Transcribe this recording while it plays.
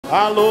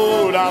A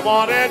loura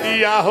morena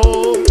e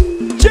arroz.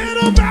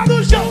 Tira o pé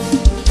do chão.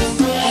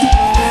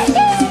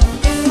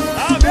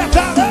 A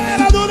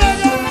verdadeira do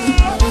negão.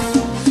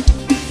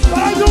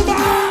 Faz o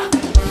bar.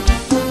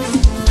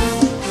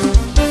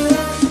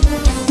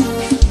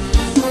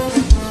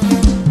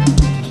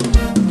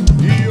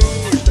 E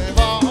hoje tem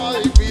barra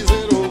e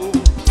piseiro.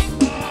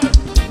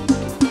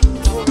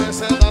 Vou ver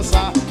se é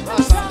dançar,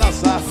 dançar,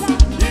 dançar.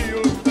 E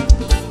hoje...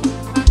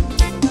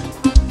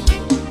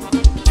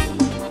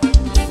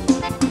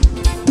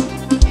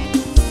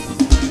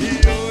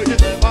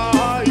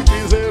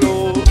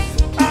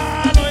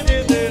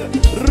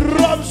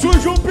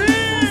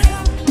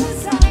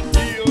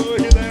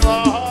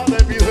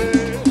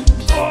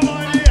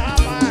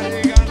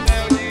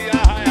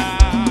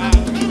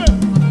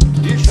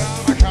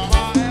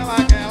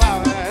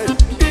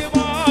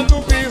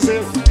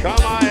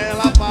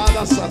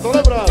 Tô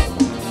lembrando.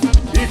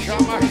 E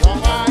chama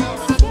ela.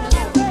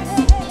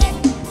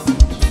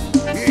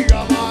 E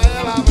chama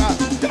ela pra...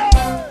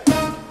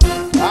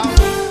 A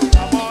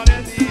loura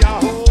morena e a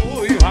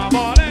ruiva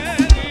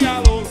morena e a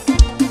loura.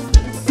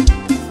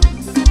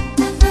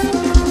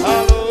 A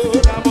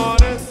loura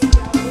morena,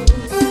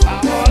 a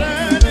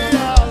morena e a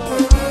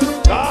loura.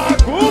 Tá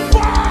com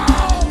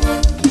pau.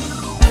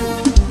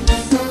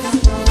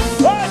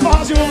 Oi,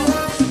 Brasil.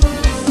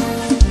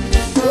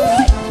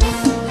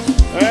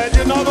 É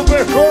de novo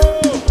fechou.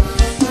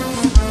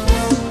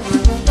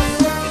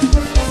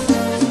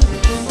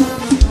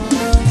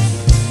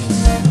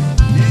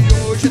 E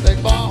hoje tem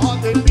barra,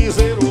 tem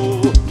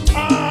piseiro.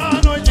 A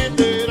noite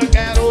inteira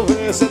quero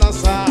ver você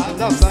dançar,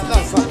 dançar,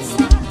 dançar.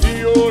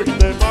 E hoje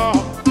tem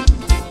barra.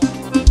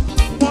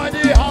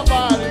 Pode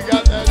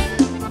rapariga dele.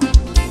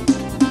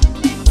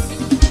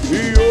 E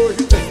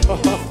hoje tem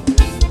barra.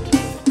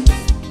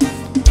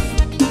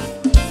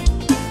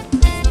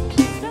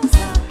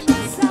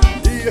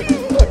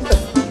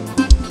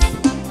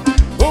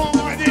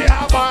 Pode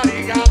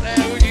rapariga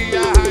dele o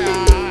dia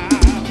raiar.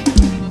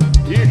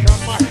 E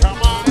chama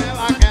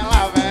ela que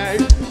ela vem.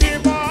 E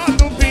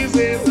bota o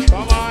piseiro,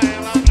 chama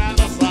ela pra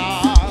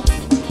dançar.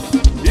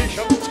 E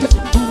chama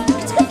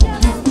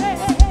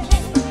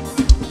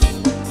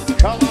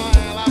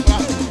ela pra...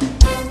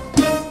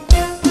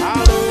 A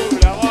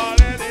loura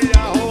morena e a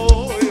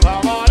ruiva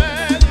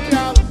morena e a...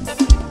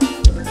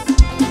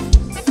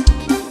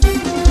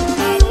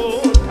 A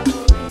loura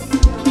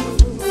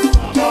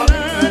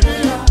morena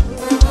e a...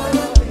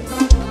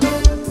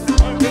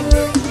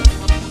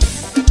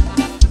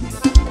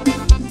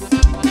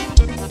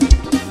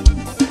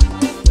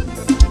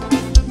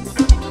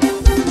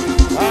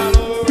 A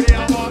loura e a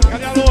morena.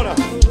 Cadê a loura?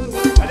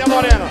 Cadê a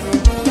morena?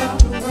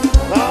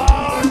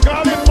 Ah,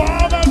 cara e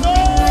pau, meu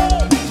Deus!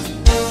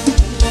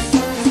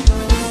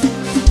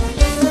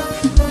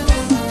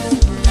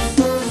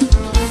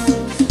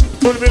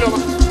 Tudo melhor.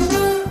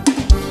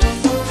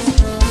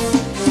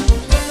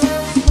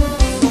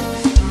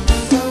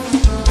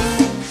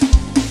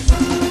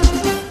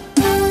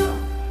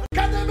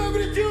 Cadê meu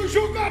gritinho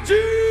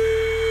Jucati?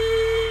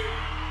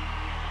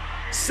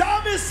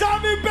 Salve,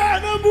 salve,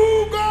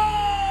 Pernambuco!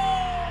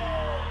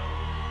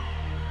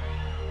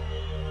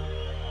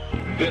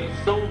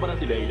 Versão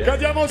brasileira.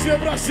 Cadê a mãozinha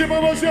pra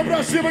cima,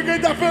 quem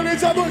tá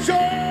feliz é do show!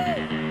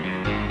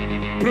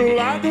 Pro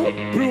lado,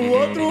 pro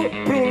outro,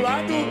 pro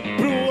lado,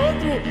 pro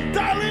outro,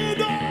 tá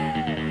lindo!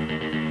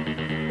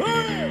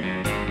 Ei!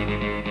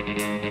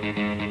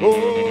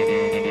 Oh!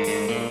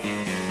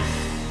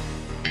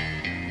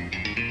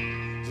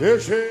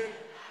 GG.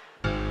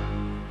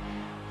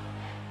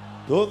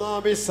 Tu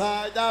não me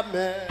sai da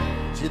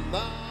mente,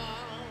 não.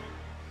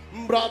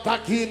 Brota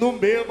aqui no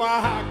meu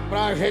barraco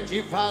pra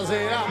gente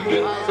fazer a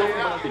Versão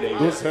brasileira.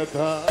 do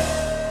sertão.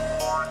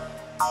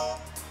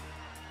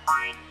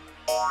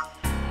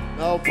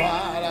 Não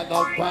para,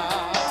 não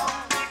para.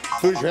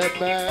 Tu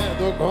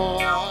gemendo com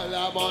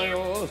olha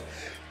manhoso.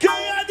 Quem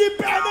é de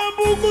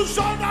Pernambuco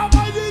só na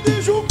voz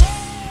de Jucá.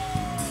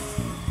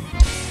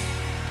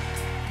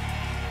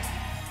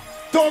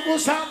 Tô com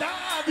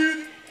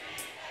saudade.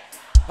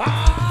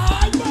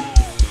 Ai, mano!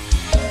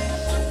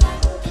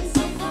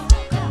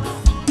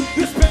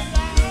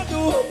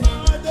 Desesperado,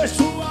 mas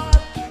suado,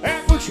 é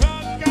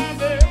puxando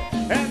cabelo,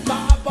 é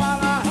tapa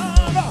na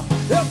raba.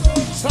 Eu tô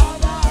com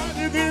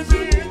saudade de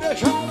me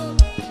deixar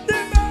de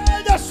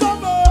meio da sua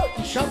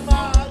boca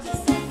chamada.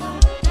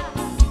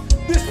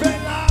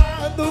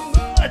 Desesperado,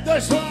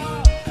 mas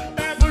suado,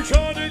 é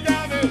puxando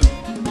cabelo.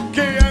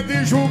 Quem é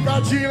de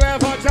Juca, te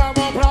levante a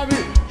mão pra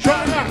mim.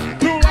 Joga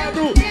pro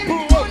lado, pro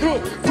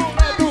outro, pro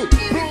lado,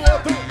 pro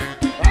outro.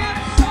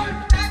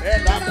 É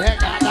da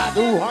pegada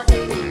do rock.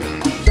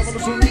 Chama no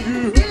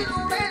swing.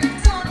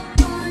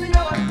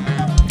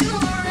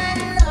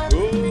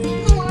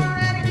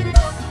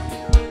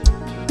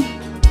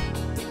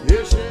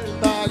 Esse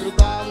tá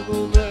grudado no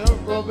meu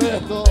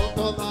cobertor.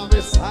 Tu não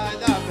me sai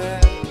da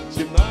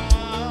mente,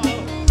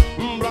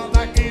 não. Brota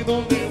aqui no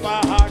meu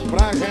barraco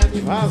pra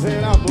gente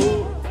fazer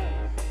amor.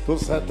 Tô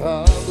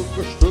setando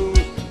gostoso.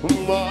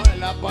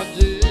 Olha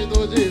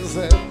bandido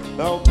dizendo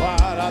não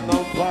para,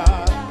 não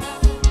para.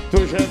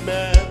 Tu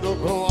gemendo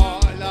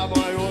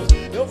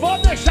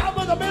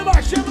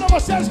baixinho pra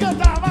vocês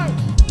cantar, vai.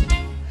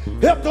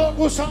 Eu tô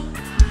com som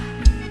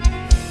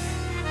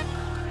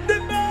de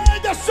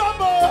meio desse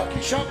amor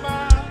que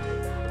chama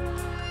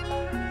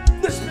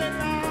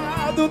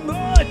desesperado,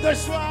 noite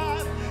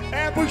suave,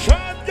 é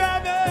puxando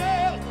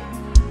cabelo.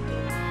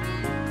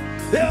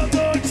 Eu tô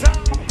com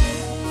som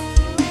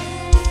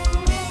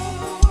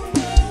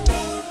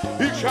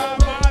e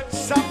chama de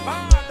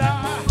safada,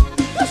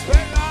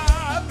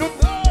 desesperado,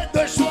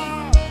 noite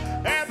suave,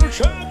 é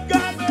puxando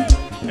cabelo,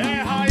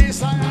 é raiz,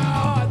 sai a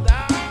roda.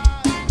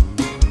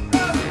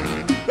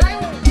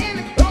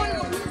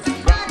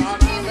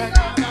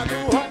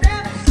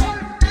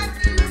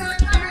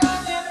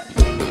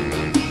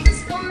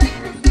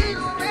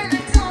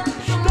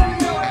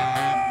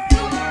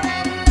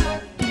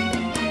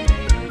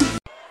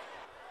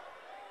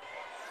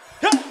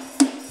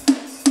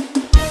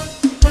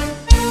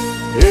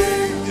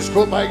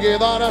 Desculpa a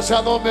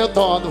ignorância no meu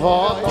tom de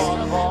voz.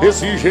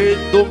 Esse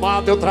jeito do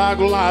mato eu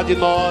trago lá de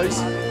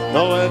nós.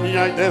 Não é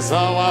minha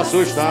intenção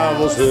assustar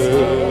você.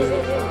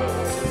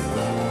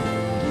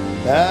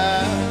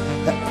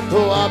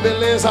 Tua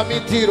beleza me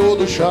tirou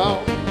do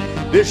chão.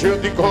 Deixa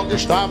eu te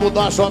conquistar,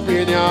 mudar sua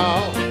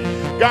opinião.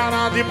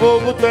 Cara, de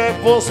pouco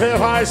tempo você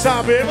vai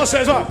saber.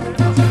 Vocês, ó.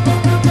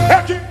 É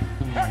aqui.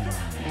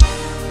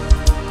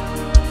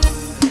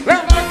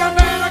 Leva a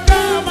cabelo na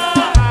cama.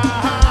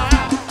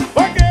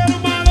 Vaqueiro,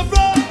 mano,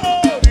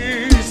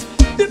 flores.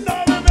 De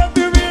novo meu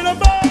filho,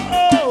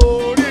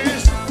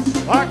 amores.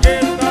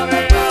 Vaqueiro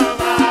também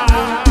ama.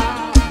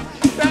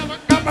 Leva a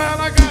cabelo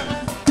na cama.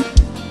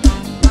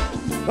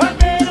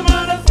 Vaqueiro,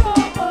 mano,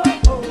 flores.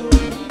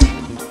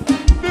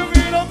 Meu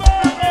filho,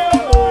 amores.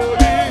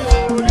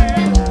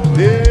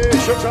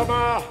 Deixa eu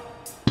chamar.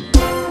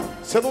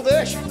 Você não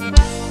deixa.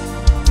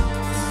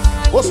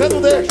 Você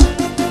não deixa.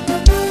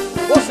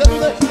 Você não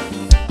deixa.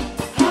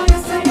 Olha,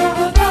 Saia,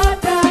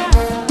 rodada.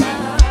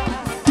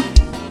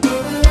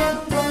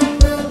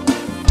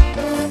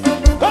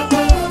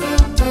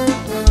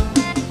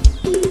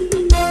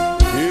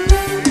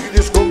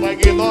 Desculpa a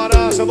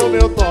ignorância no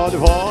meu tom de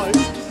voz.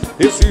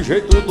 Esse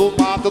jeito do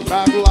mato eu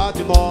trago lá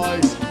de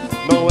nós.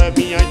 Não é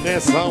minha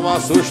intenção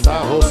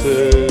assustar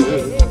você.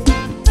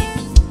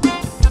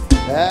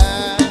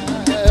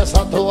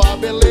 Essa tua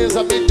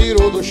beleza me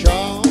tirou do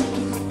chão.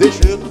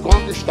 Deixa eu te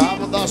conquistar,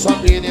 mudar sua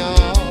opinião.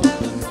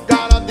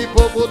 Cara, de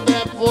pouco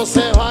tempo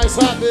você vai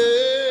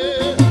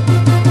saber.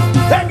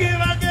 É que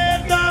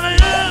vaqueiro também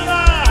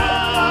ama.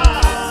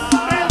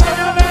 Leva a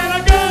cabelo na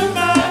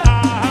cama.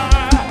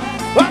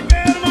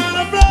 Vaqueiro,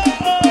 manda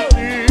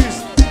flores.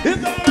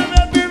 Então é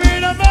meu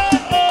filho,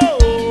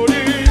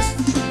 amores.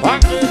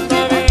 Vaqueiro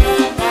também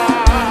ama.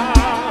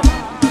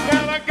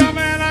 Leva a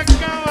cabelo na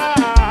cama.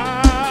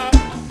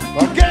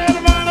 Vaqueiro,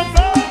 manda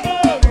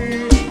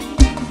flores.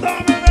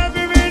 Tome meu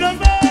filho,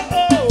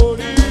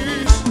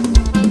 amores.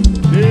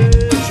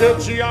 Deixa eu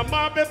te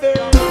amar, bebê.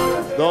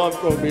 Dorme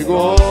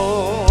comigo.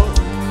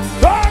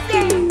 Toca!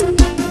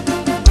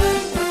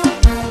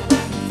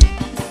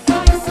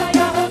 Olha,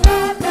 Saia,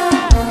 rodada.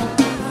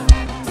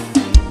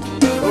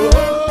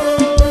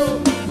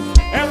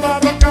 Ela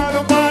toca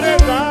no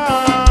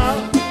paredão.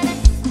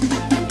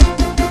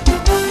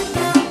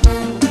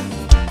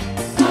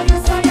 Olha,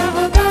 Saia,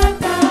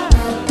 rodada.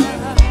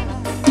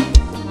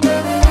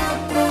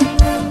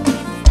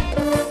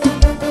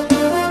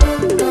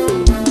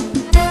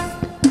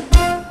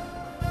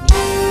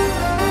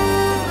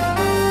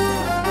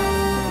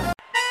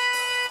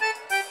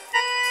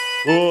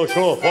 O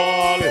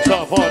chofole,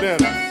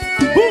 sanfoneira.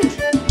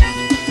 Eita,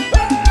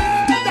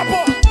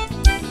 porra!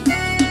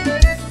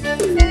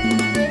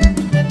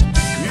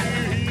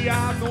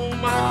 Ia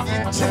numa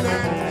quitanda,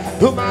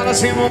 do mar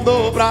acima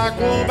mudou pra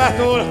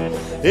cobertura.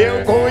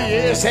 Eu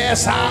conheço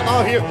essa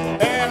novinha.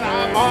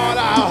 Ela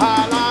mora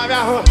lá na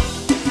minha rua.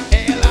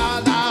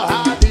 Ela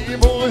dá de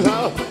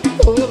busão.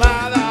 Toda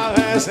da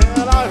vez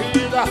ela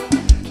vida.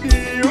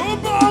 E o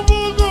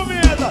povo com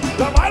medo.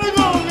 Trabalha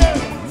com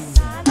medo.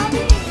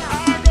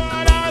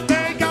 Agora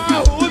tem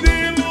carro de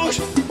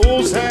luxo.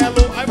 Um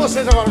celu. Aí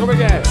vocês agora, como é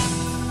que é?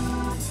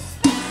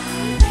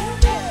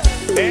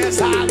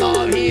 Essa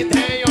novinha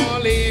tem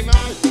oliva.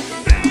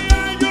 Tem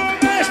de um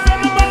mês pra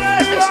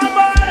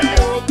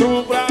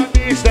outro pra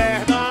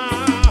Amsterdã.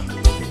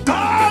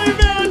 Ai,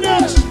 meu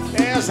Deus.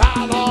 Essa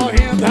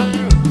novinha tem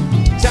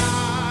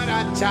tchara,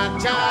 tchá,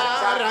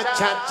 tchara,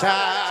 tchá,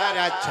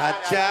 tchara, tchá,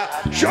 tchá.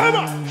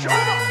 Chama,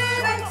 chama,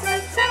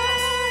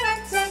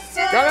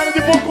 chama. Galera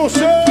de Bom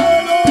Conselho.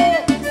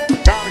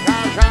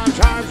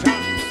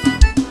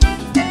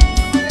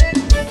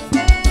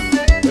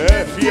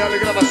 É, Fiel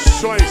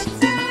Gravações.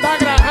 Tá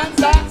gravando,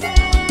 tá?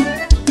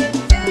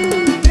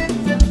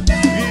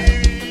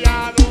 Vivia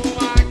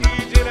numa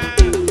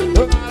direto,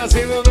 no mar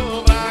acima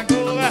do pra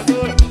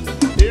cobertura.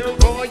 Eu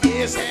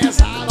conheço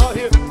essa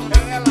novinha.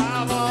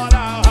 Ela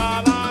mora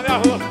lá na minha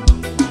rua.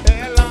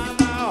 Ela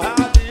dá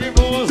de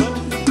busão.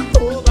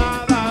 Toda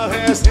da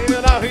recém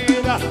da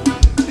vida.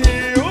 E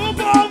o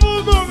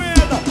povo com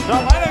medo.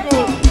 Trabalha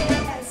com.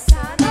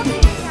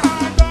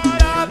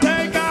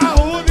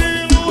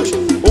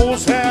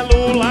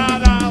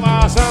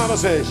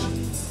 vocês.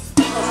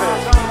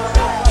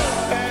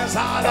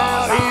 Essa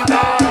novinha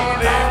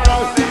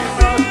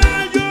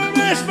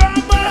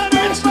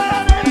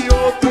e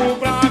outro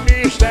pra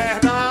me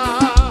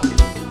externar.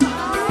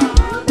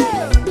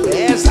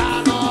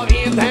 Essa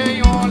novinha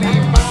tem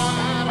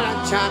olipara,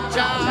 tchá,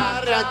 tchá,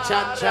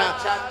 tchá,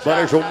 tchá.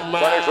 Bora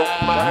jumar.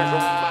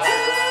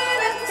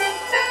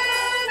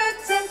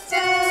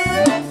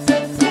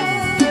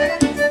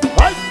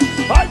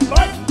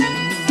 Vai.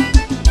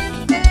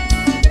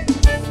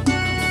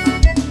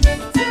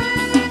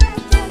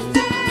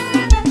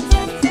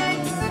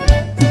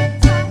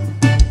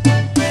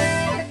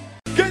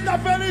 Quem tá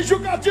feliz,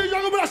 jogadinho,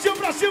 joga o bracinho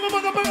pra cima,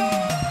 manda pra...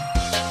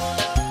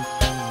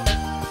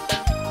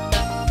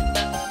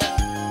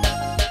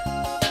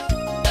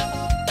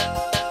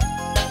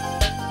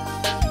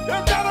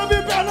 Eu quero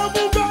vir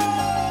Pernambuco.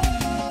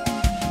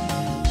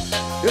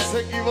 Eu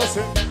sei que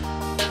você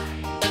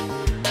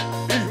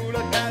me jura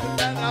que é de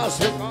pedra o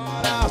seu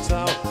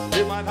coração.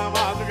 E mais na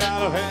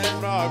madrugada vem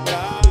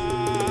procurar.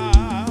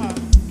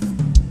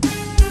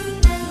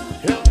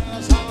 Eu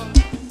era só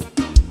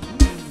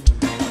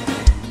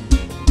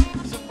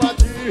se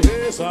pode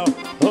reação.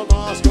 O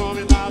nosso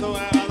combinado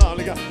era não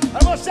ligar. É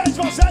vocês,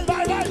 vai.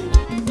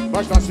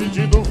 Mas tá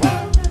sentindo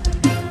vai.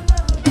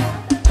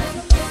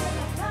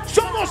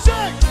 Só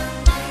vocês.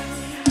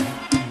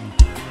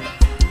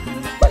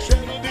 Vai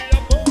cheio o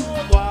dia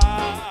todo.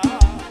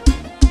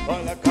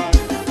 Olha a cara.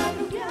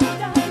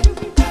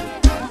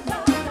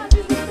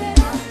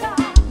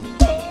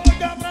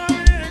 Louca pra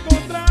me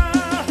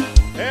encontrar.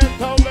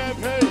 Então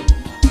levei.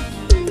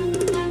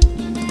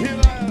 E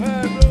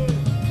levei.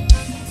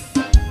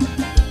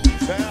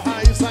 Serra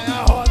e saia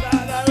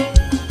rodada.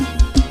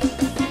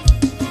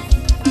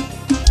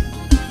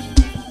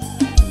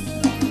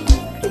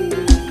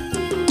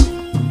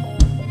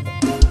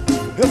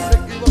 Eu sei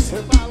que você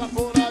fala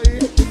por aí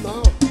que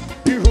não.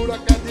 E jura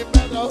que é de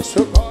pedra o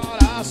seu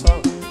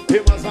coração.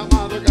 E mais a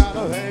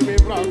madrugada vem me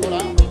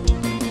procurar.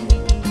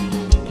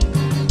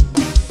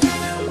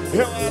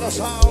 Eu era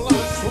só um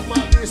lanço, uma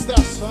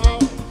distração.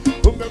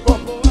 O meu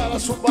corpo era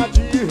sua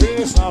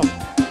diversão.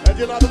 É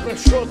de lado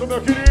Peixoto,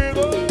 meu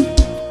querido.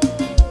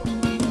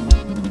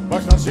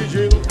 Mas tá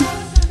sentindo.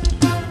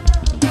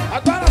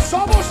 Agora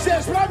só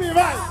vocês pra mim,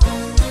 vai.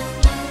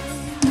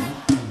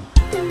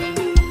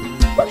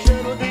 Vai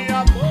cheiro de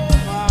amor.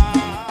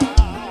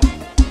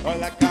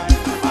 Olha a cara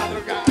na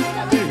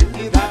madrugada de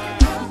vida.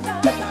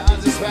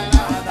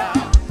 Desesperada.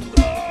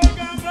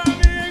 Louca pra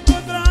me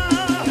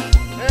encontrar.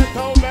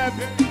 Então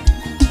bebe.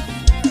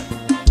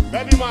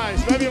 Bebe mais.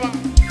 Vai.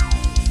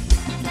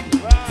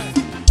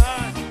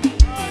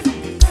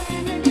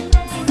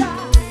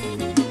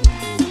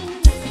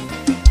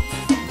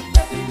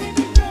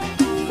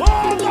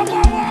 Volta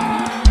pra lá.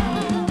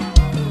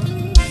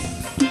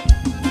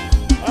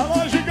 Alô,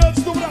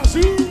 gigantes do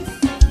Brasil.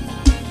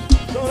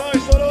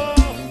 Estourou.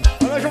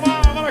 Bora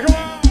chamar.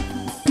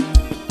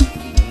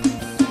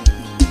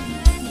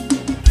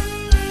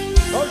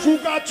 Ô,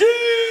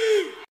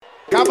 jogadinho.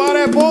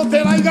 Cabaré bom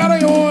tem lá em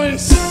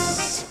Garanhões.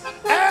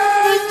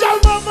 Eita,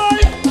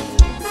 mamãe.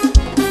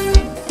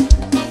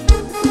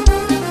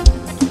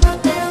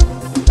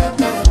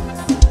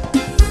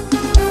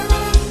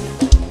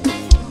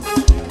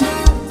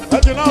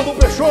 Edinaldo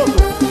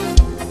Peixoto.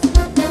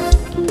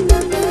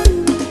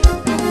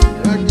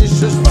 É que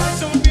seus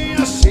pais não me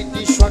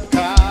aceitem em sua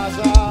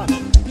casa,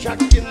 já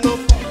que não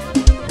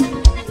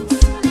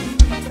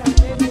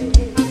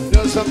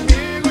meus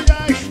amigos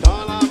já estão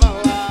na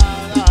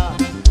balada.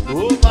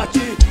 Vou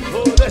partir,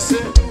 vou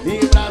descer,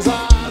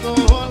 embrasado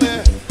no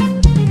rolê.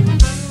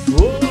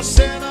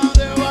 Você não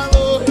deu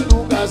valor e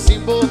nunca se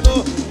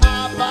importou.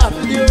 A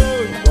partir de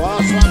hoje,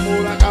 nosso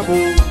amor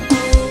acabou.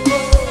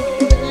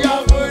 E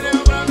a folha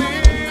pra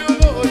mim,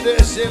 eu vou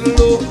descer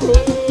louco.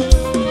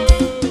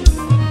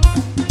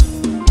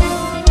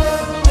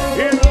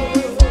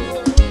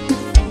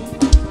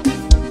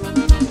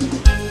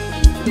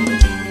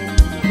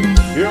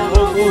 Eu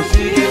vou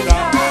curtir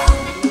ficar.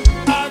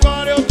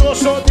 Agora eu tô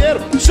solteiro.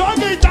 Só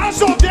quem tá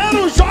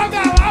solteiro,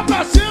 joga lá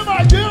pra cima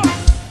aqui, ó.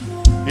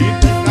 E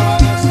tem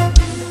cabaré.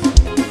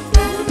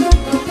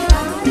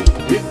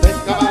 E tem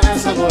cabaré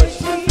essa noite.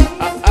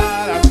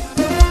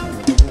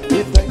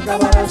 E tem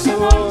cabaré essa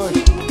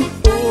noite.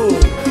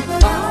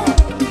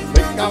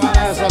 Tem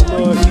cabaré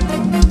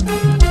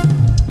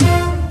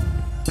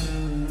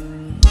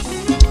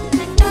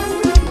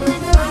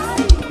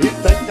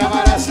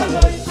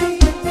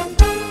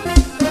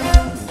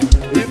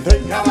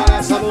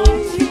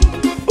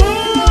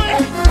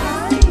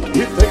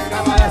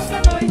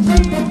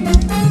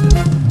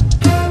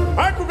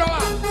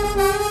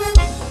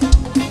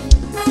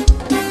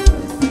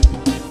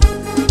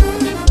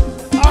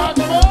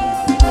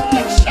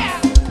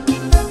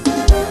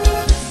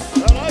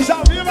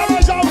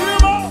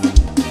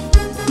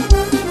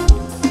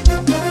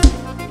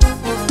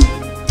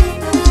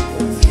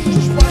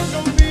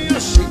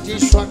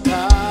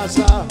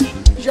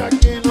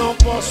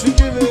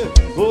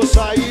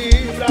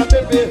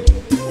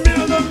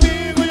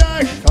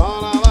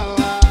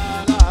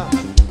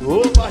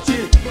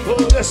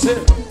você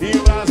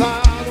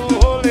embrasar no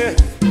rolê.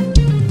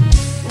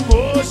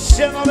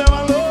 Você não deu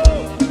valor,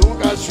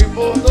 nunca se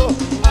importou.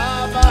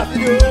 A partir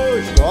de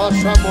hoje,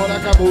 nosso amor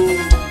acabou.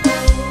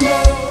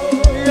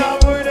 E a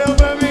mãe deu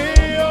pra mim,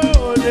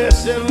 hoje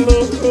esse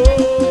louco.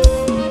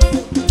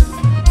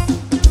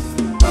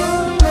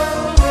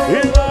 E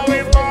não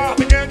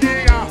importa quem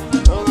diga,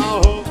 eu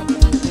não vou.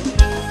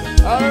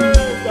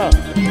 Eita,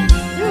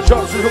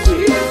 joga o jogo.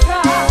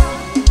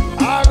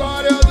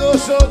 Agora eu tô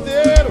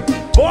solteiro,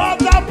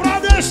 bota pra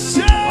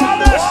descer, pra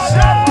descer.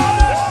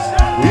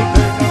 E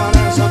tem cama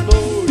nessa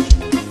noite,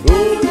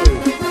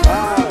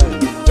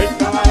 tem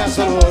cama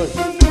nessa noite.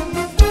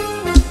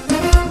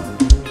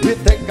 E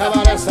tem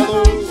cama nessa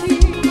noite,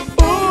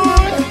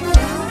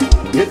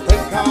 e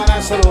tem cama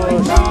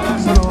nessa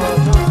noite,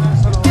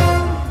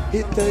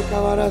 e tem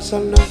cama nessa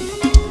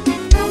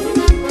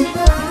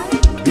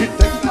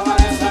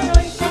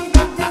noite.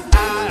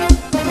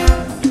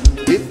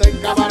 E tem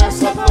cama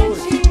nessa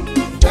noite,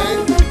 e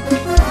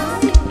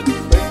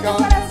tem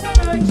cama nessa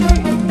noite.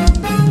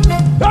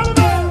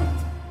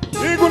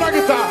 Ligo na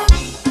guitarra,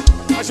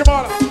 vai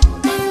embora.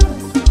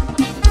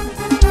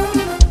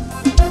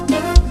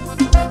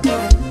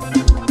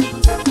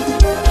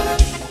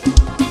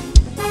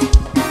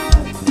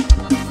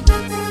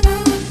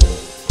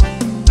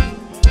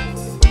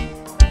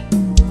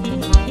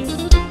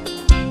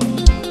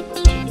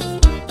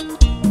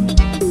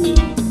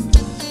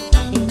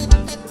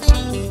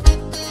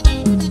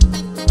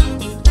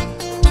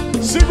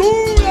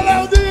 Segura,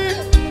 Leodinho.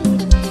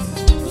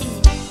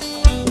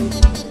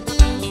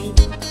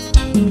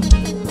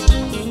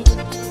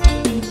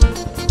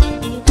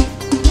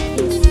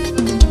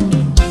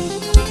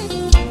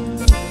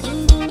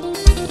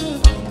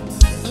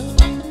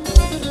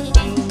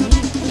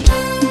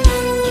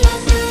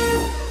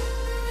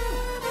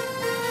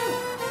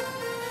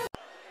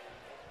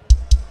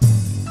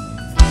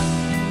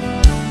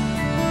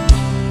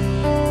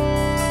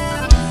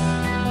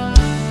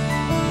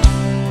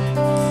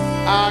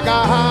 A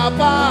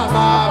garrafa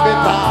na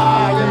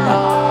metade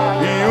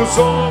e o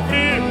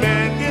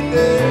sofrimento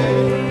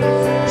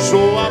inteiro.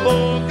 Sua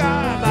boca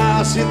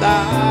na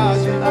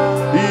cidade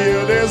e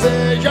eu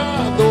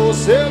desejando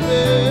seu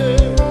ver.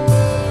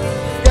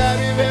 Quer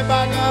me ver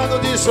pagando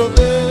de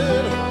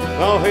solteiro,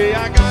 não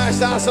venha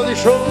gastação de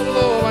choro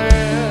no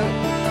banheiro.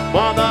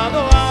 Mandando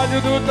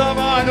áudio do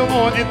tamanho do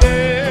mundo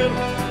inteiro.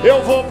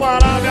 Eu vou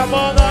parar minha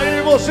banda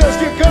e vocês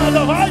que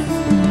cantam, vai!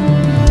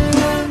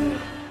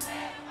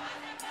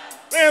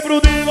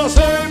 Lembro de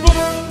você,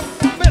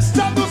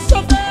 pensando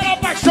solteiro,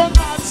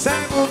 apaixonado, sem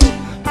mundo.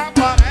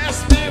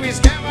 Aparece meu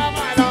esquema,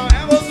 mas não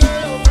é você.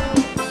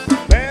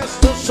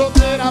 Penso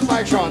solteiro,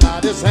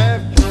 apaixonado e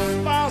sempre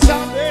passa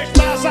a vez,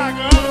 tá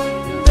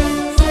sagando.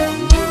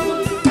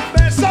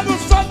 Pensando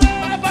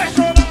solteiro,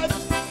 apaixonado,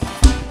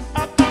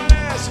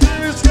 aparece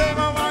meu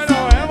esquema, mas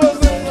não é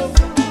você.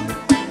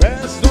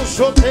 Penso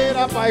solteiro,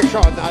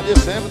 apaixonado e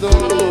sempre dou.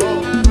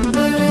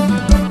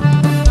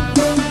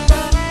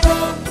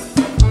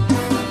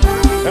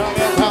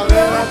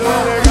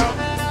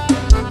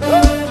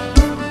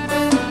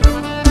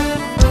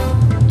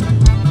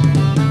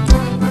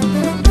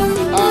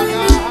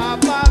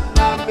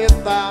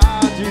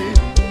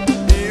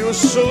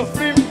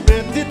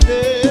 Sofrimento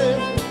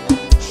inteiro,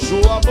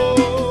 sua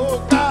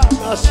boca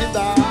na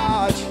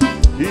cidade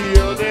e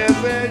eu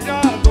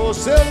desejando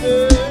seu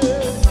ver.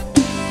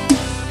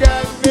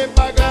 Quer ver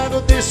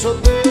pagando de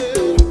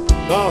solteiro,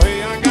 não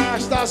venha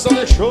gastar, só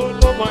deixou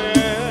no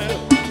banheiro.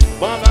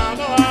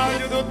 Mandando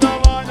áudio do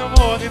tamanho do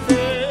mundo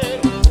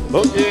inteiro.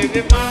 O que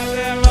demais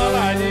é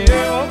falar de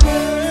eu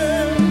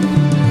ver.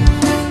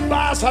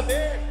 Passa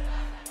bem,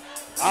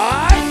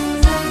 ai.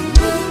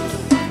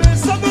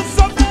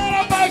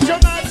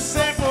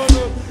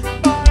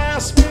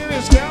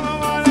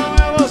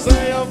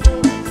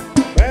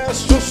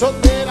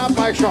 Solteiro,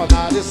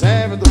 apaixonado e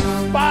sempre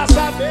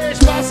passa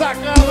beijo, passa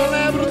cama,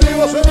 lembro de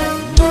você.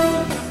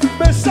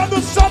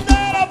 Pensando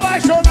solteiro,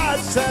 apaixonado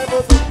e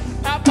sempre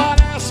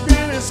aparece que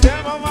no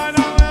esquema, mas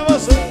não é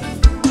você.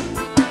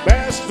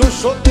 Penso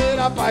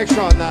solteiro,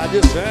 apaixonado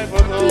e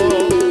sempre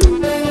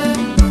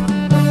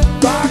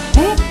da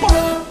culpa.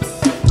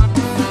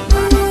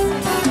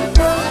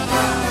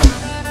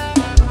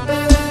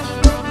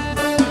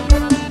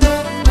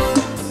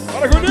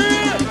 Bora,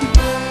 Juninho!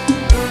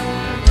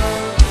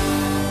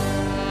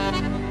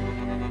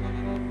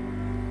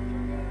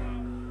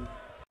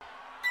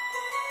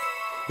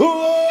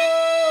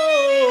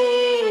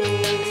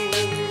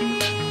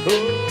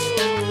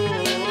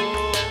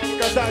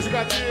 Cantar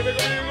jogadinha, vem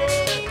comigo.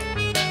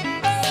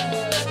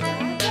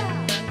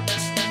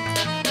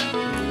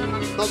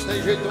 Não tem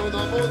jeito,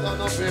 não muda,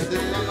 não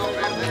perder, não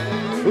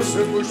perder o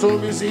seu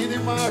costumezinho de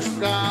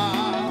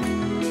machucar.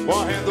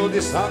 Morrendo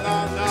de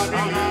saudade na me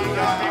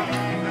liga.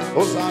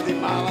 Ousado e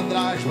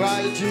malandragem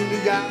vai te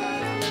ligar.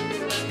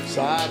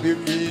 Sabe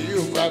que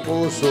o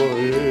fraco sou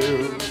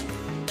eu.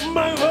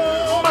 Mas vou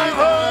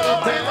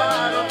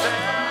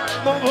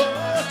não vou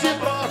te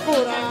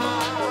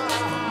procurar.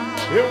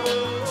 Eu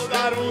vou dar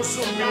dar um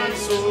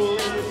sumiço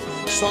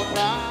só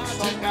pra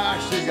te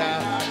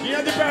castigar. Quem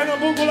é de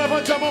Pernambuco,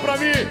 levante a mão pra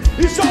mim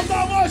e solta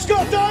a voz,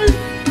 canta aí!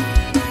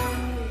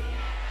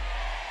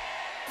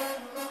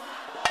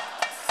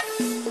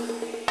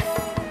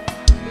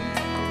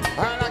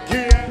 Olha aqui,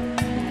 é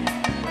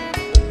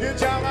que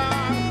te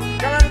amar.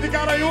 Galera de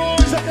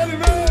Garanhuns, aquele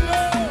velho.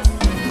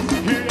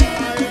 E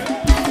aí,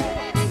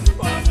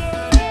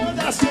 quando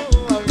da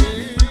sua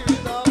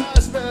vida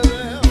mais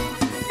perdeu.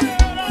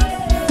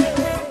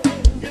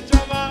 Que te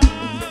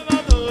amava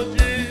todo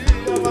dia,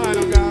 mas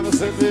nunca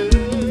você viu.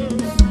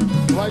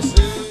 Vai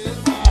ser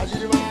tarde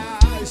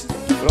demais,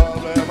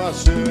 problema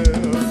seu.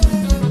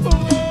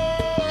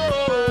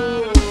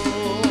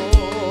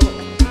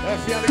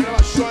 FM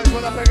Gravações,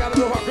 manda pegada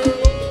do rock.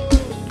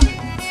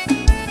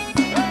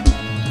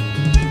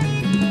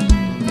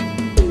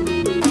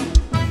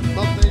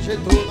 Não tem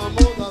jeito, não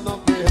muda, não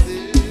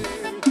perdeu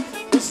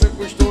o seu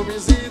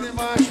costumezinho de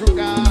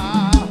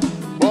machucar.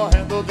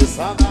 Morrendo de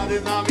saudade,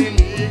 não me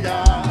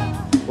liga.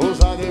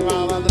 Usa de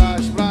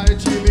malandragem pra eu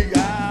te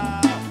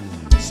ligar.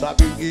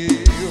 Sabe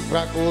que o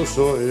fraco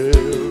sou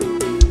eu.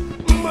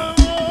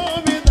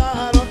 Não me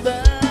dar um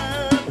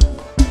tempo,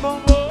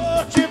 não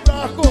vou te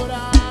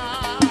procurar.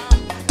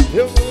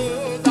 Eu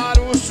vou dar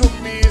um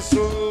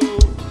sumiço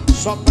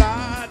só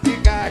pra te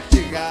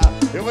castigar.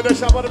 Eu vou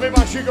deixar a banda bem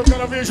baixinho que eu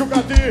quero ver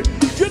Jucati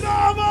de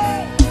novo!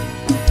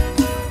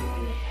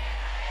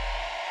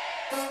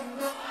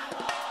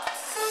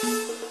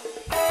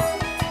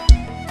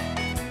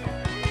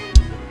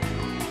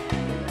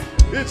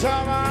 E te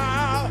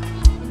amar.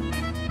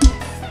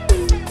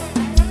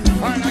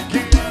 Olha aqui,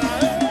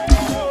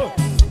 eu,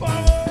 o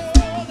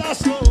amor da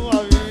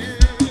sua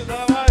vida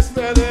vai se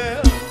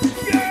perder.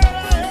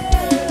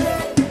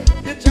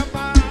 Que te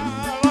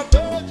amava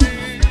todo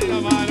dia,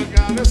 mas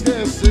nunca me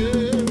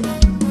esqueceu.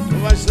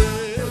 Vai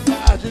ser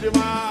tarde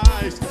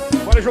demais.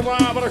 Bora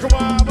Gilmar, bora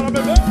Gilmar, bora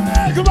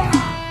beber, Gilmar!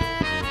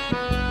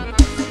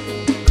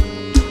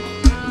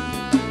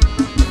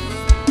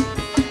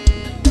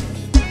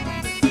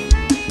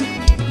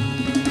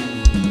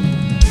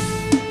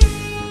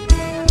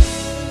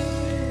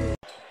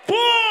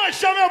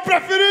 Puxa, meu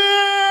preferido!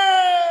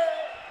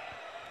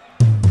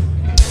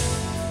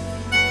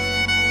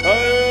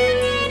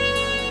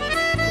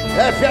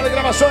 FM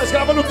Gravações,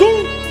 gravando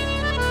tudo!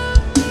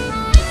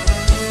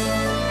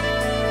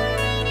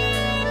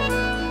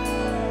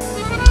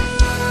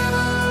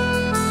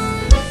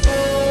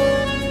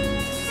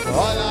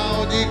 Olha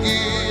onde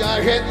que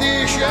a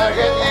gente chegou,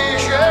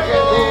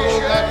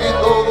 que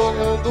todo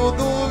mundo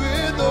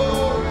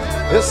duvidou.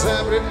 Eu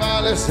sempre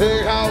falei,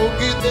 seja o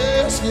que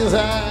Deus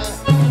quiser.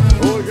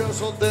 Hoje eu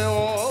sou teu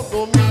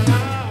outro,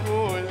 minha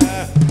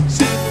mulher.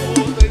 Se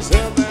tu tem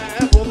seu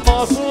tempo, o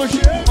nosso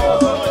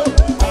chegou.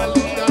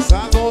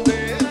 Aliança no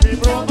dente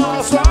pro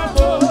nosso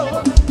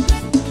amor.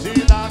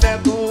 Cidade é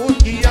tudo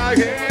que a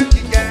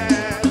gente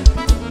quer.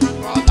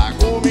 Roda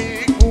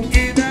comigo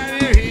que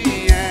der e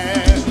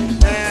vier.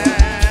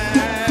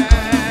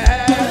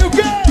 E o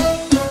quê?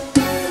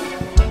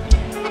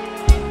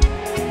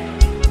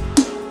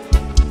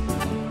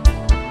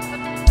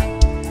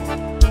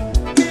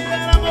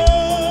 Quero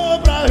amor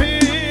pra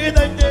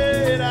vida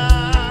inteira.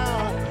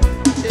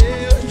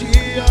 Eu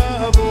te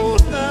amo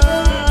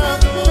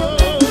tanto.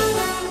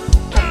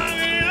 A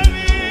minha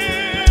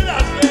vida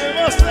sem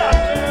você,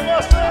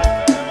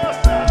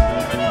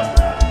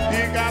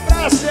 fica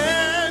pra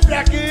sempre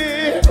aqui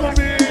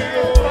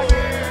comigo.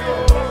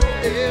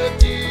 Eu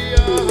te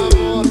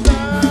amo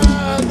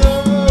tanto.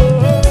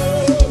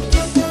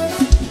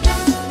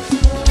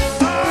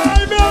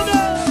 Ai, meu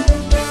Deus!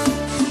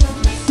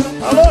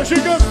 Alô,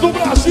 gigantes do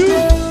Brasil!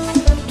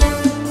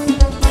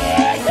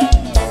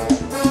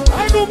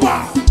 Ai, no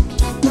bar!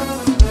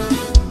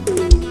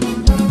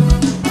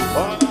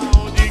 Olha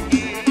onde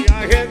que a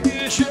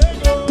gente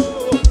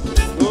chegou,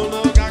 no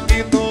lugar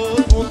que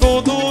todo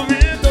mundo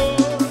duvidou.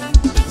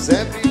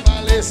 Sempre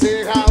falei,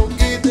 seja o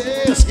que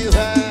Deus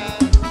quiser.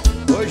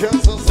 Hoje eu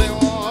sou seu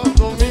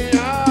homem,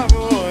 minha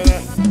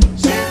mulher.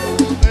 Se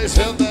tu tem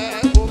seu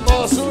tempo, o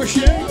nosso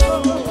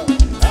chegou.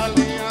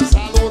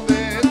 Aliança no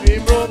dentro e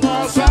pro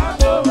nosso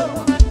amor.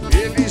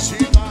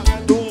 Felicidade é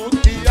tudo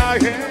que a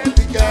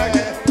gente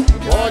quer.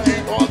 Pode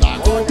contar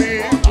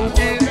comigo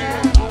que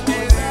der.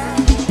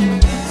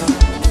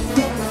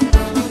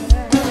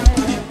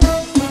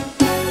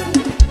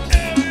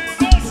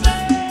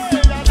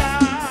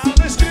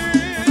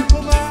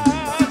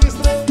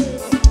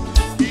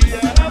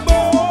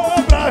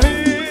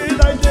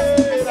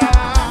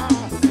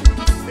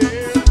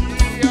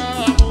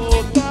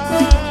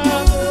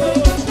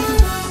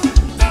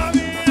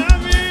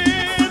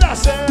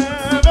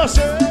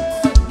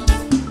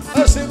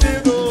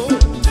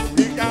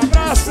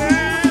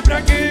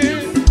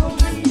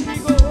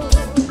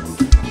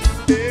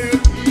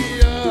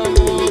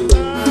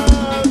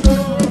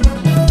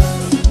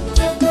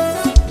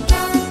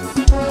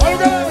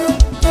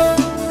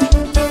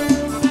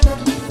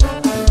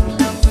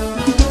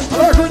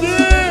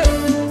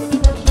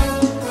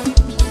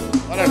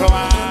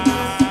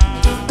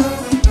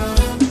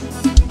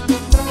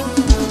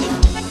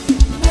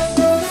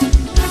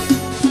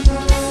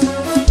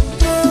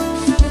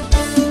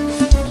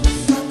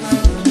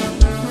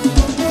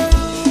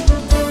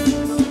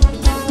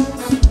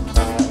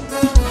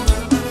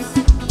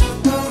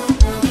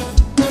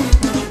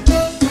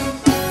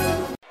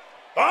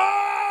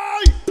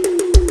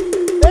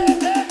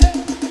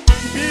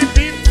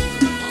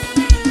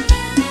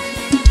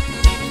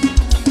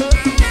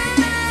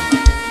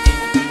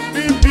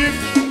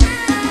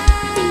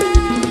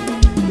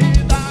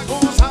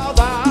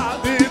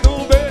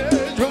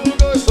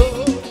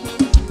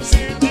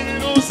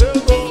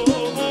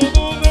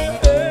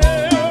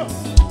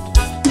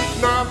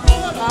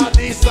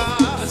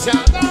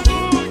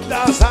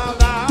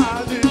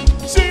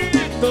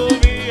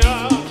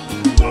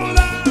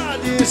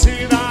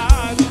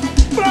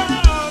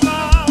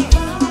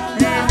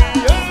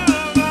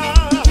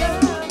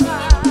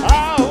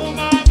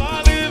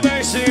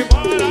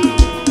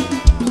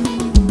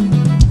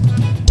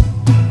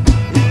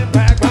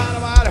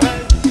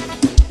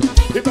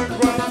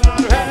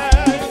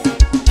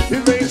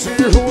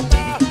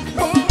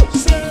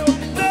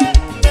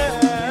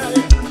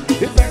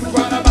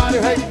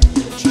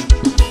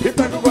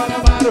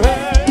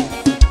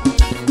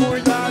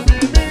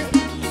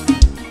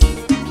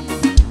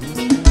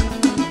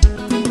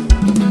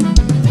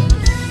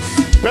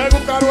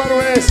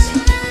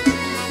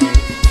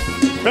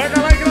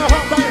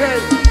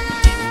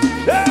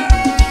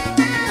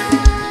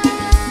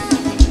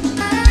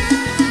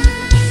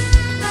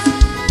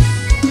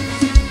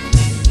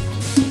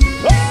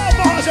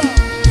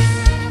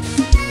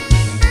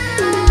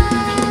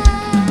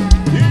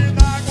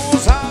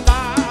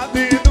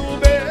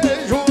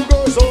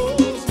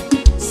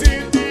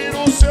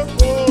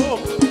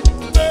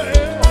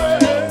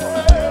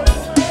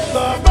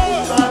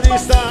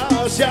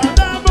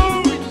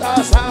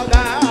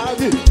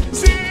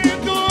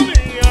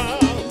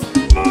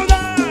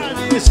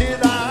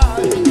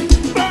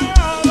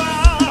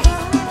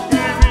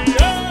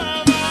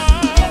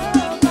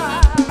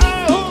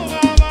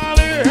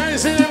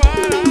 cima.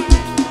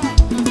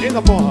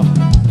 Eita porra.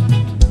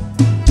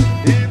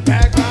 E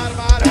pega o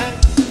Guarabara,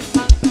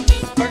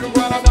 pega o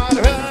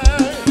Guarabara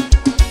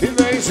e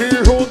vem se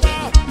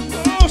juntar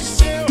com o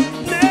seu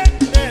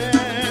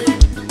neném.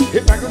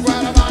 E pega o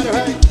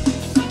Guarabara,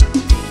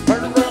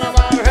 pega o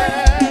Guarabara,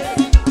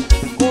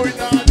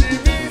 cuida de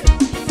mim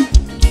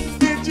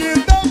e de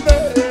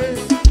também.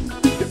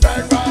 E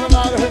pega o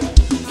Guarabara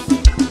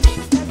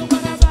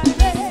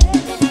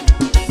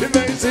e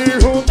vem se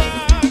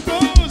juntar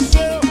com o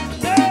seu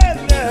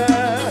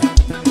neném.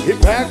 E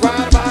pega o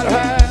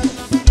Guarabara,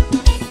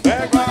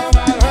 pega o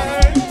Guarabara.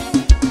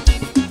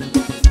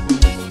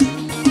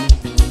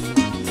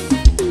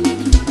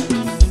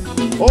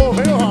 Ô,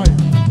 vem o raio.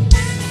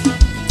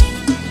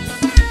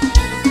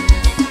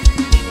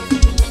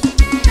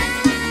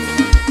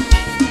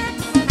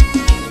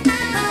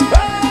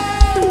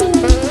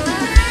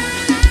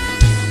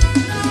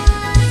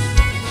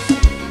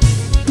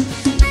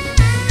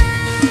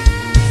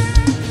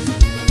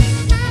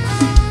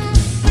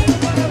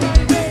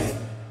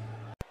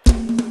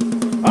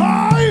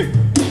 Ai!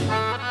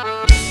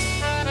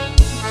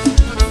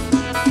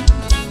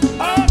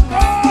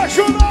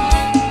 Apaixonou!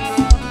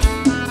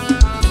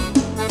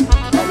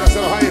 Vai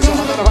descendo raiz, a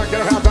rodada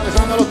vaqueira,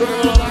 reatualizando a lutura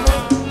do lado.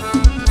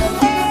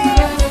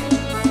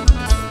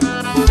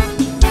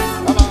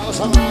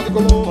 Balança lado com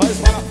luva,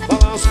 espara,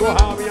 balança com o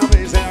rabo, minha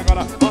vez é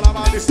agora. Bora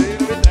lá, besteira,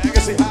 me entrega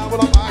esse rabo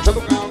na marcha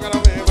do carro, quero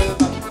ver, vai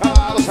tentar.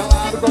 Balança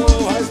lado com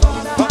luva,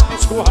 espara,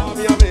 balança com o rabo,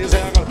 minha vez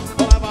é agora.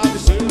 Bora lá,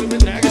 besteira, me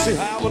entrega esse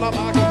rabo na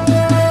marcha.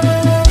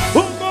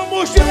 O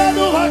combustível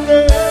do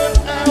vaqueiro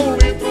é um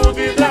litro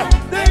de drá.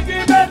 Tem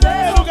que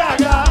beber o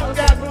gargalo,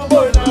 que é pro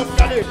boi não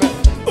ficar de pé.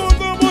 O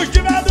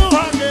combustível do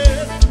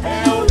vaqueiro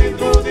é um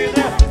litro de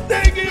drá.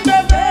 Tem que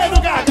beber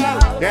o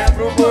gargalo, que é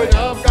pro boi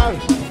não ficar.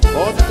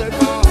 Onde tem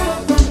barra?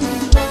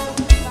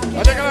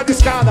 Cadê aquela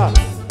discada?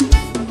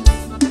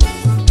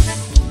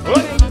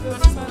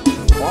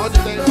 Onde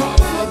tem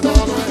barra, não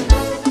dono, hein?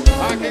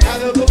 Aqui,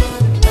 cadê o dono?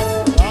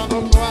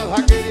 Tava com as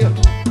raqueirinhas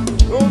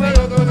no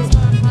meio do...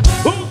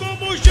 O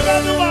combustível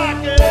do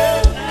vaqueiro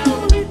é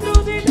um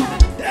litro de drá.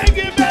 Tem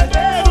que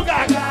beber o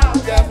gargalo,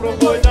 que é pro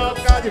boi não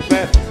ficar de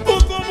pé.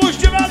 O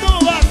combustível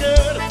do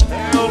vaqueiro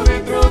é um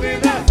litro de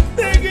drá.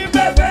 Tem que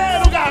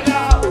beber o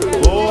gargalo.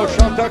 Ô,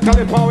 Chantão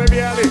Calipão,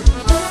 ML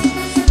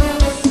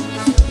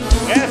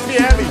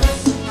FM.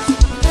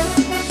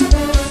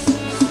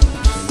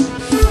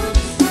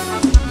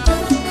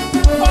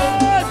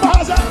 Oi,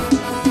 pausa.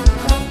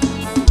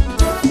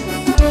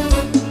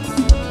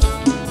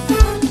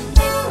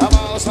 A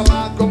balança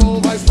lado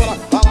como vai explorar.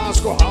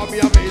 Balança com o rabo,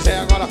 minha vez é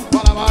agora.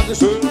 Bora lá,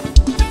 deixa eu.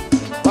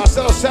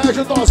 Marcelo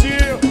Sérgio,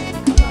 Tozinho.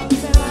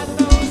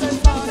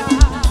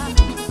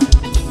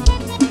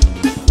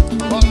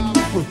 Bora lá.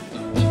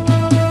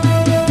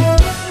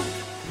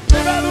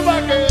 Viva no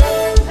vaqueiro.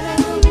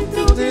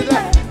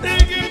 Tem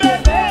que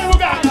beber o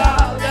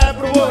gargalo, que é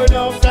pro boi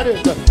não ficar de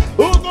pé.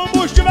 O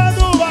combustível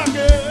do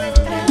vaqueiro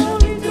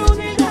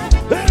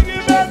tem que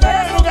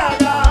beber o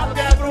gargalo, que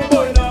é pro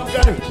boi não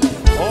ficar de pé.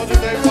 Onde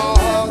tem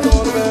forró,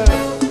 todo bem.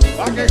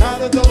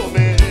 Vaquejada todo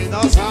meio,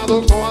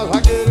 dançando com as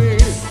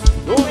vaqueirinhas.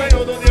 No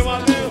meio do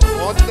diamante,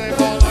 onde tem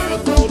forró,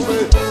 todo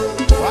bem.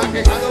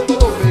 Vaquejada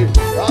todo meio,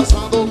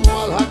 dançando com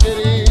as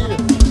vaqueirinhas.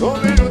 No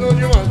meio do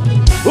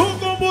diamante. O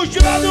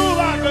combustível do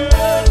vaqueiro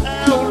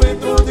é um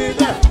litro de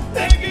drá.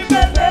 Tem que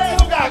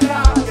beber o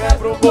gargalo, que é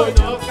pro boi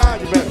não ficar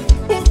de pé.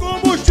 O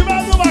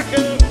combustível do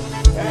vaqueiro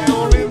é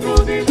um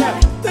litro de drá.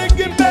 Tem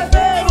que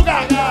beber o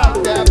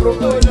gargalo, que é pro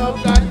boi não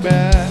ficar de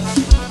pé.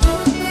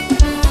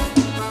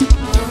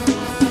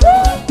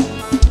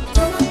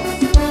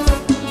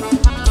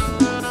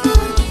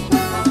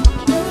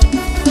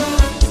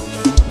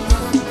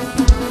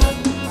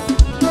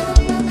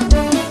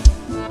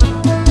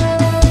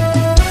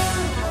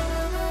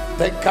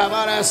 Tem que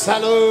acabar essa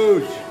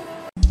luz.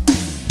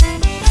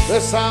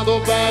 Pensando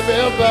bem,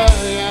 meu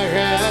bem, a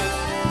gente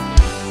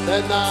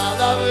tem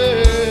nada a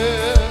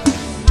ver.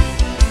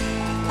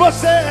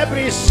 Você é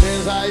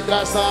princesa,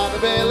 engraçada,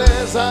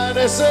 beleza,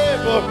 nem sei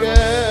porquê.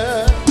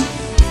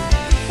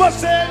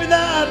 Você me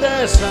dá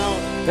atenção,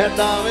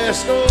 então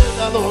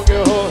escuta no que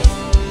eu vou.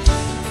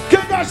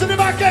 Quem gosta de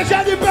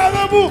vaquejar de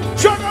Pernambuco,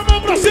 joga a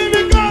mão pra cima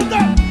e canta.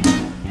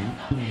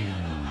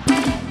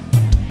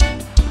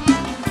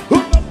 O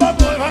meu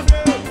papai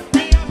vaqueiro,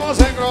 minha voz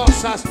é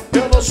grossa,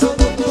 eu não sou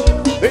doutor,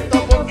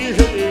 então pouquinho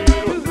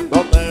janeiro,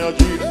 não tenho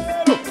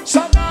dinheiro,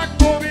 só dá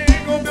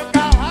comigo meu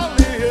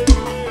cavaleiro.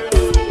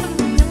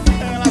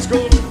 Elas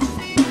colam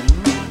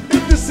e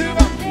de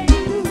cima.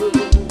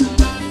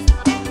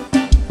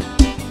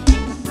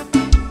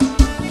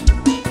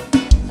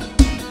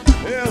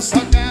 Eu só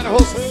quero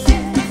você,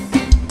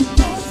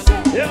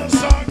 eu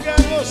só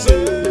quero você.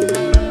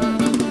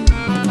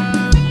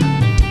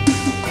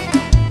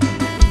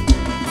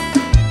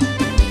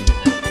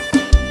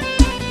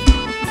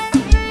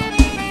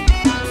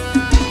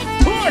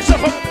 Poxa,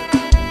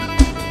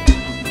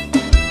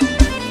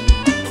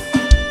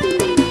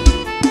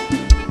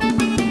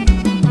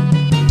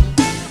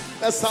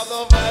 essa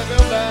não vai,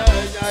 meu bem,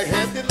 a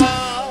gente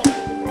não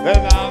é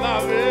nada a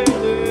ver.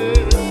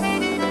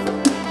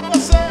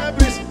 Você é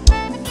príncipe.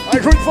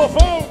 Aí, Júlio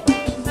Fofão.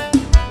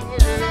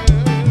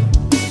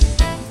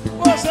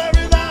 Você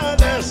me dá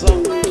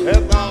atenção,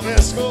 então me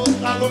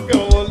escuta no que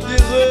eu vou lhe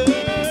dizer.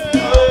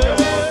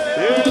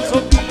 Eu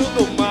sou filho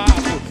do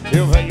mato,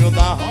 eu venho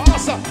da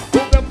roça. O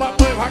meu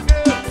papai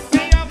vaqueiro,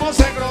 minha voz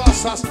é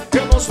grossa.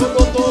 Eu não sou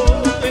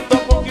doutor, nem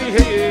tampouco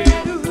engenheiro.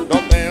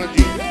 Não tenho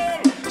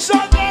dinheiro, só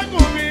trago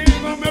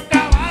comigo meu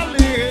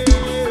cavaleiro.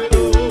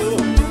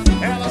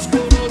 Elas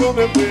curam no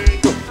meu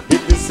peito e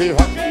disse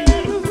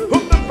vaqueiro. O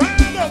meu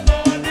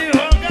vendedor de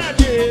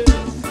rogadinho,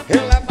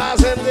 ele é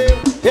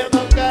fazendeiro, eu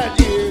não quero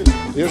dinheiro.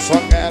 Eu só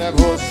quero é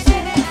você,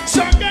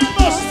 só quero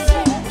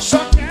você, só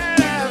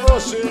quero é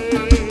você.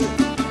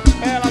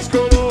 Elas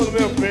colou no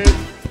meu peito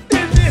e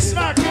disse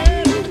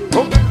vaqueiro,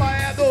 o meu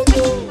pai é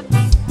doutor.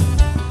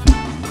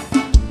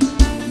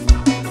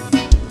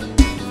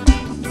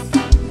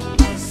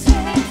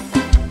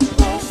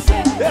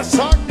 Eu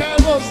só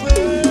quero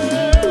você.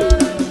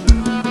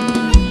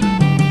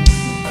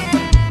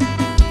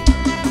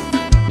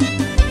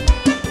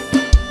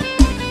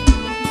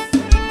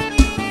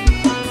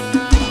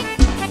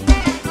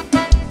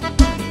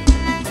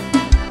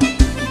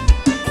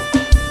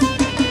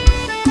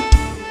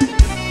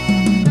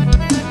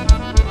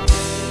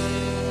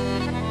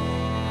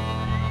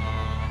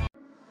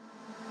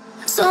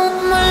 So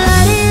I'ma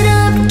light it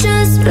up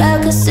just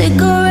like a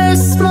cigarette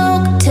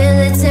smoke till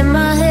it's in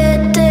my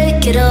head,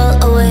 take it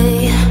all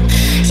away.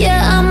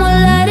 Yeah, I'ma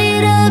light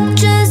it up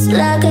just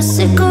like a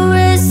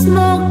cigarette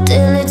smoke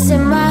till it's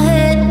in my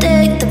head,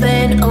 take the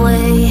pain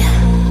away.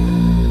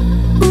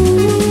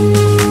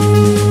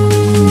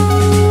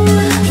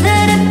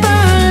 Let it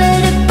burn,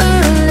 let it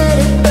burn, let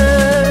it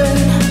burn.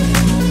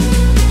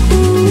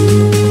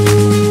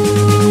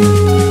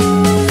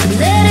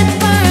 Let it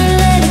burn,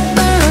 let it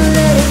burn,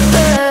 let it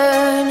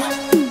burn.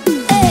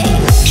 Hey.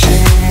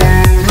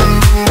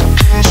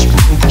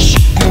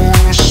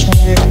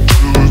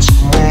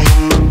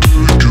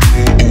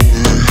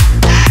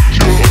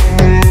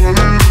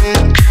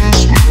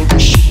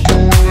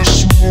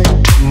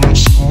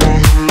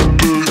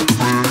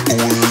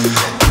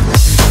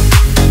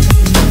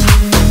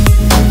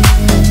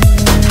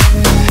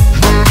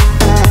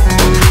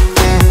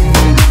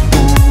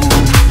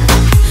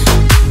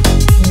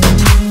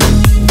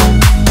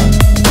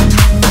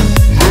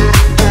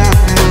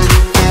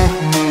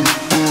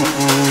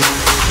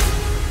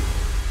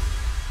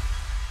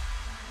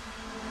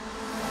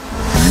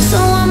 So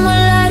I'ma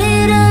light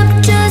it up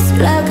just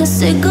like a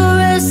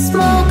cigarette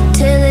smoke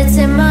till it's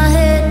in my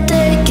head,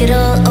 take it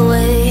all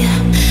away.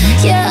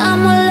 Yeah,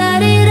 I'ma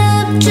light it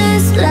up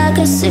just like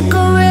a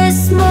cigarette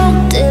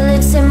smoke till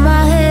it's in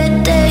my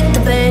head, take the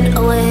pain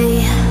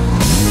away.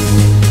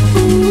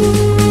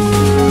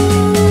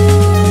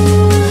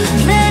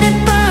 Let it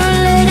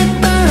burn, let it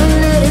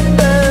burn, let it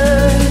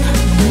burn.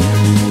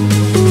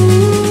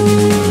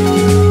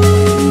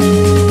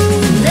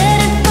 Let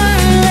it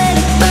burn, let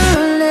it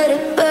burn, let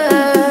it burn.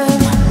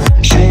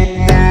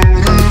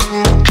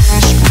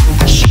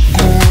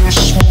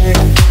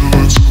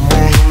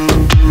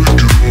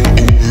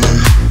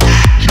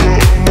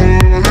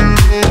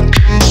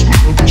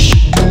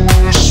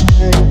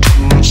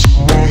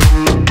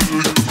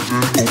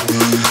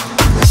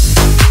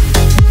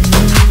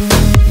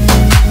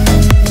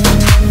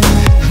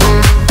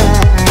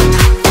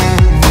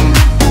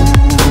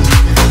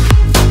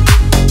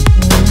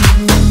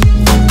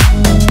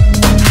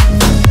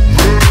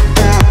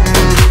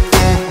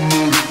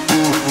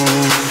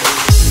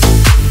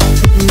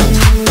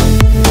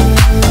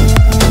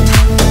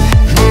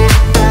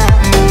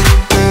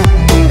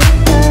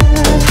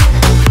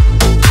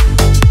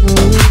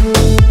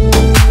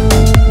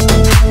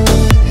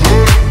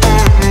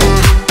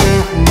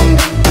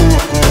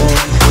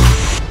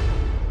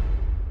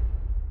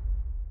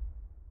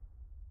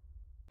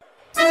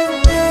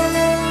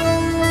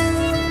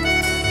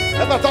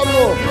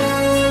 Repertório.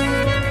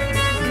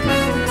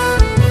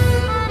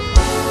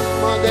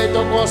 Mandei,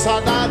 tô com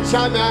saudade,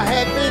 já me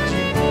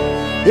arrependi.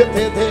 Eu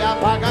tentei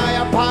apagar e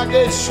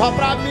apaguei só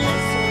pra mim.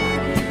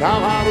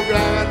 Tava no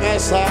greve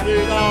nessa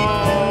vida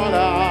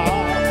hora.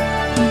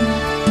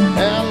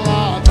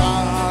 Ela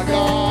tá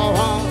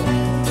gravando,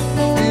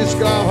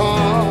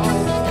 desgravando.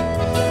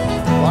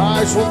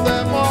 Faz um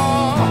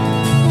demora,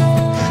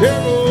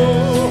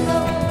 chegou.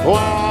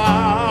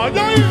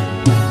 Olha aí.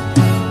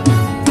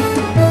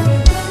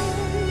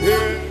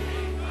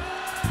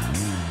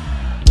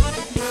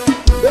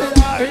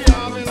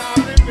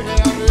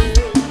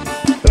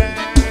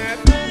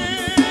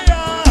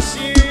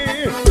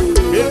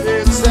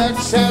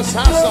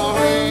 Sensação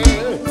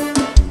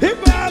e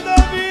quando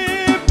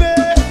me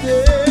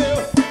perdeu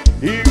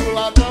e o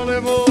ladrão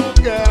levou o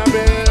que era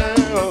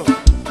meu,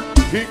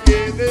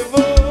 fiquei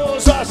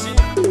nervoso assim,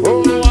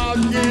 o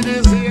áudio que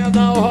dizia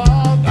não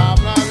volta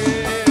pra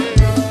mim.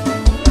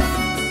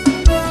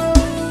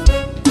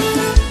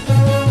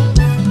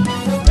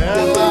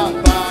 Ela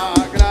tá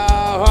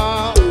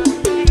gravando,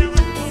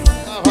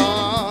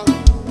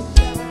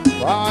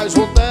 faz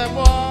um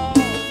tempo,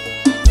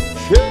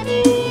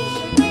 chegou.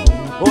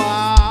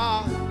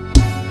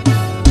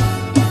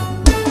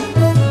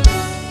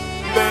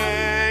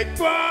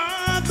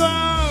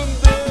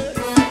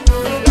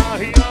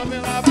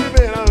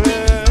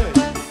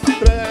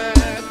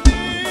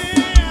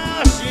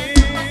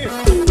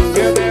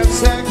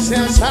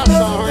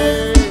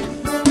 sensações.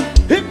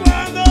 E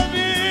quando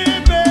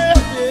me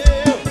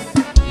perdeu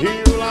e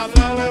o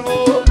ladrão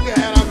levou o que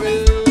era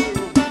meu,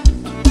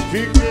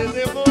 fiquei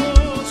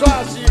nervoso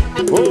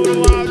sozinho por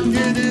um áudio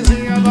que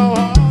dizia não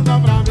roda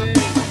pra mim.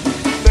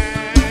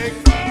 Nem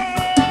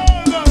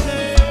quando eu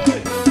dei.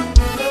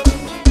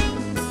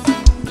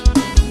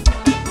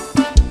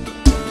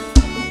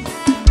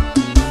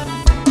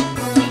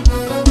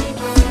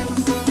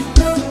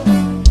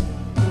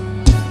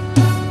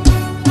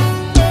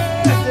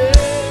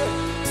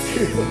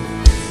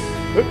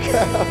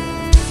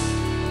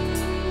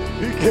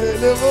 Fiquei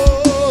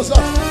nervoso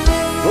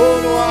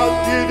por um áudio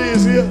que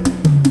dizia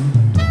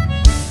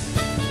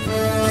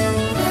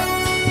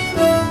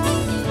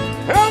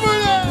é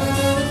mulher.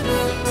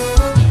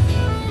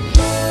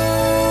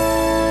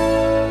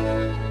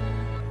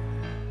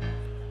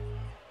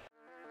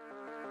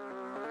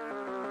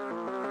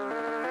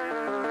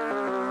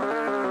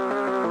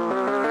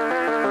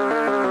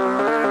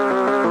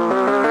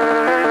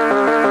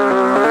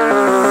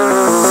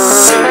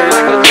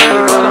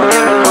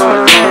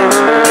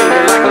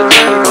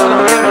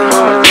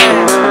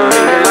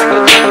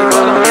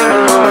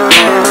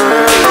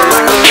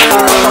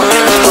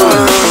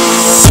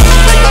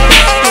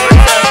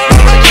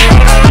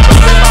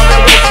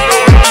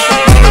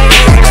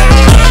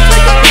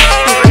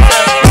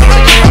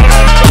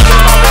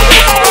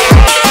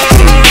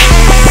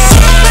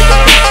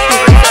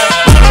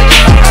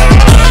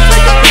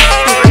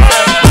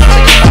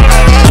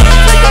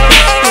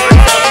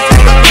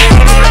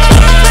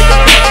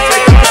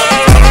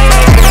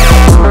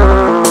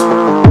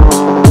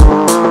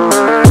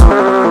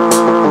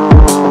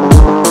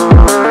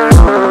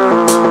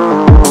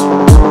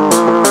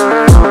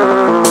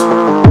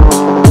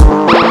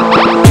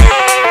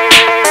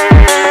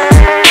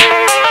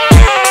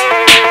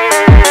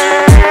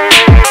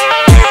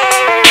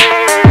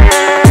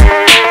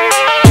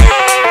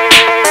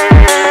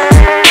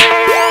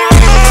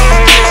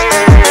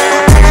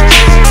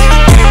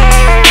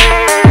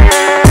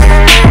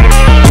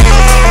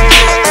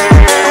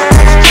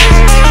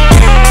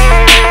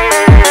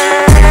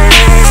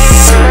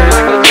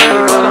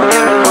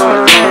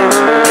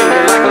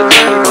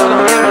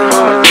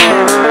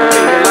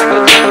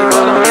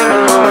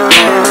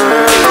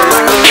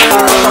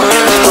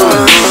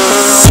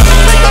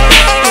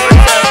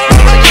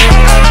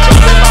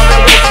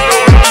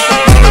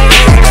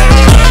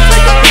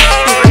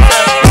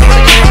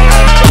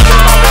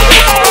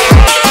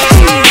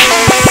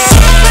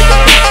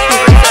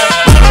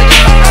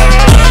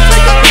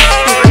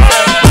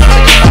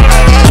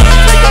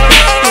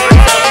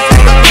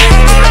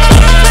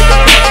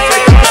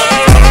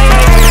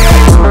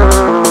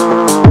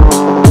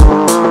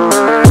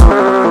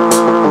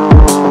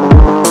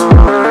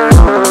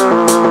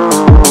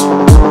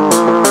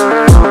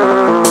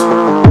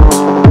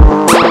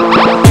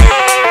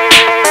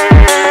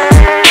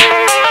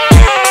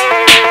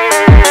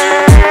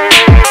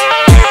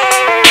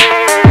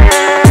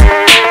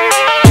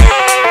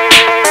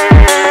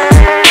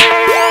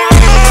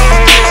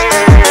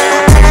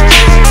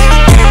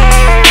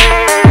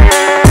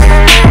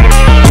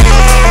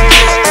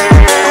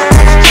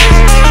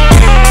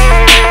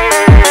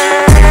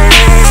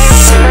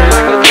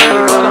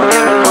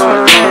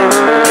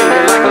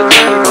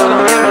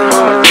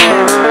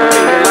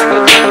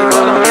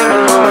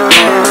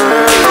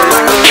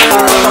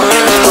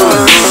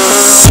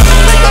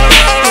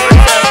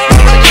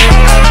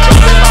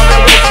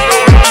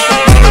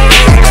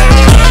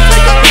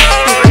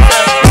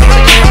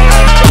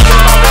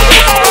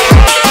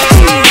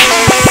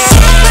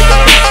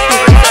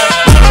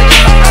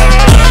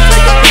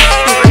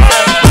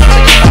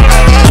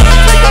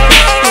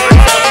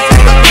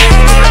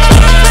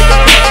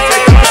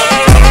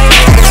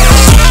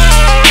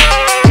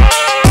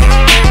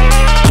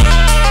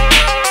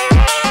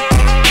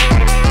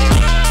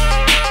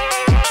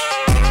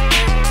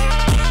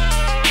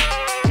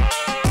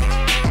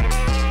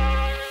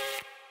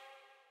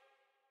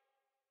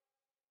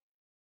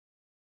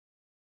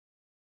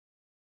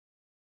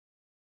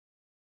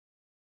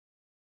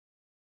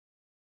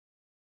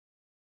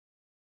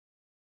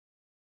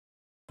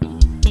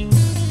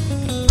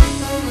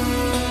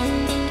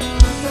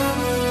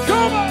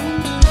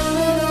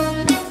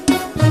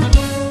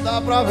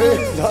 Pra ver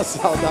da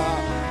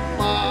saudade,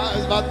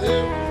 mas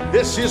bateu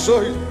esse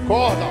sorriso,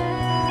 corda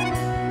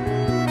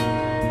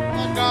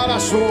na cara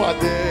sua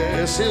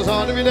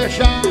decisão de me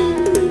deixar.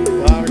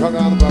 Tá me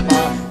jogando pra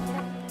baixo,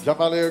 já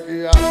falei o que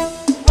ia.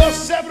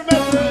 Você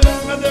prometeu,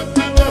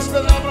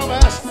 esperando a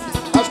promessa.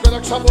 As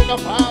coisas que sua boca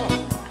fala,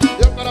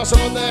 teu coração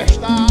não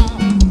desta.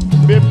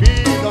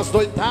 Bebidas,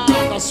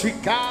 doidadas,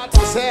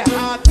 ficadas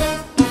erradas.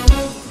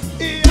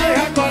 E aí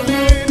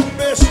recolhi no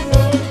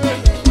pescoço,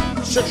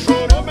 você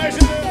chorou, mas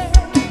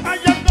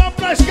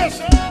pra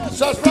esquecer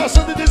suas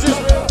pressas de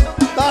desespero.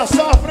 Tá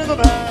sofrendo,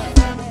 né?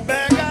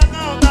 Pega,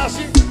 não dá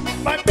assim,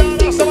 vai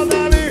piorar essa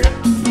batalha.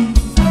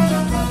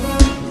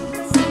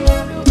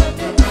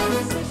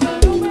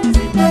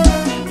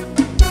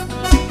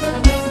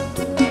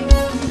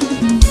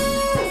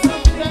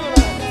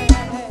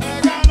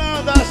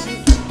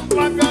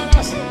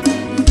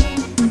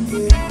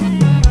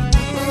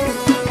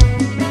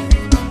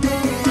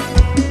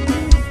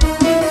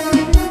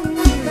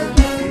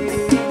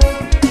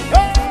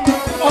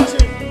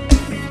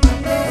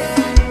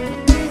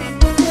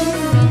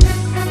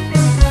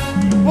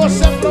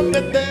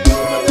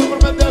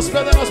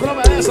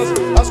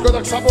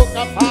 coisas que essa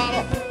boca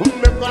fala, o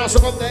meu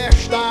coração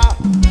contesta.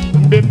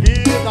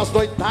 Bebidas,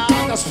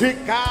 doidadas,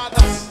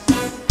 ficadas.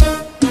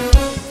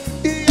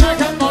 E a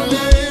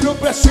recolheiro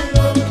pra esse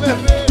olho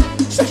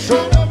vermelho. Cê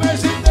chorou o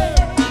mês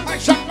inteiro,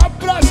 mas já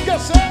pra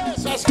esquecer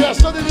essas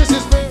questões de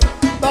desespero.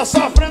 Tá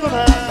sofrendo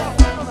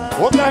não,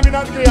 vou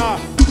terminar de criar.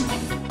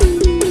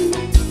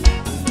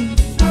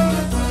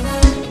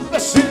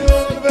 Esse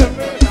olho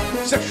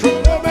vermelho, cê chorou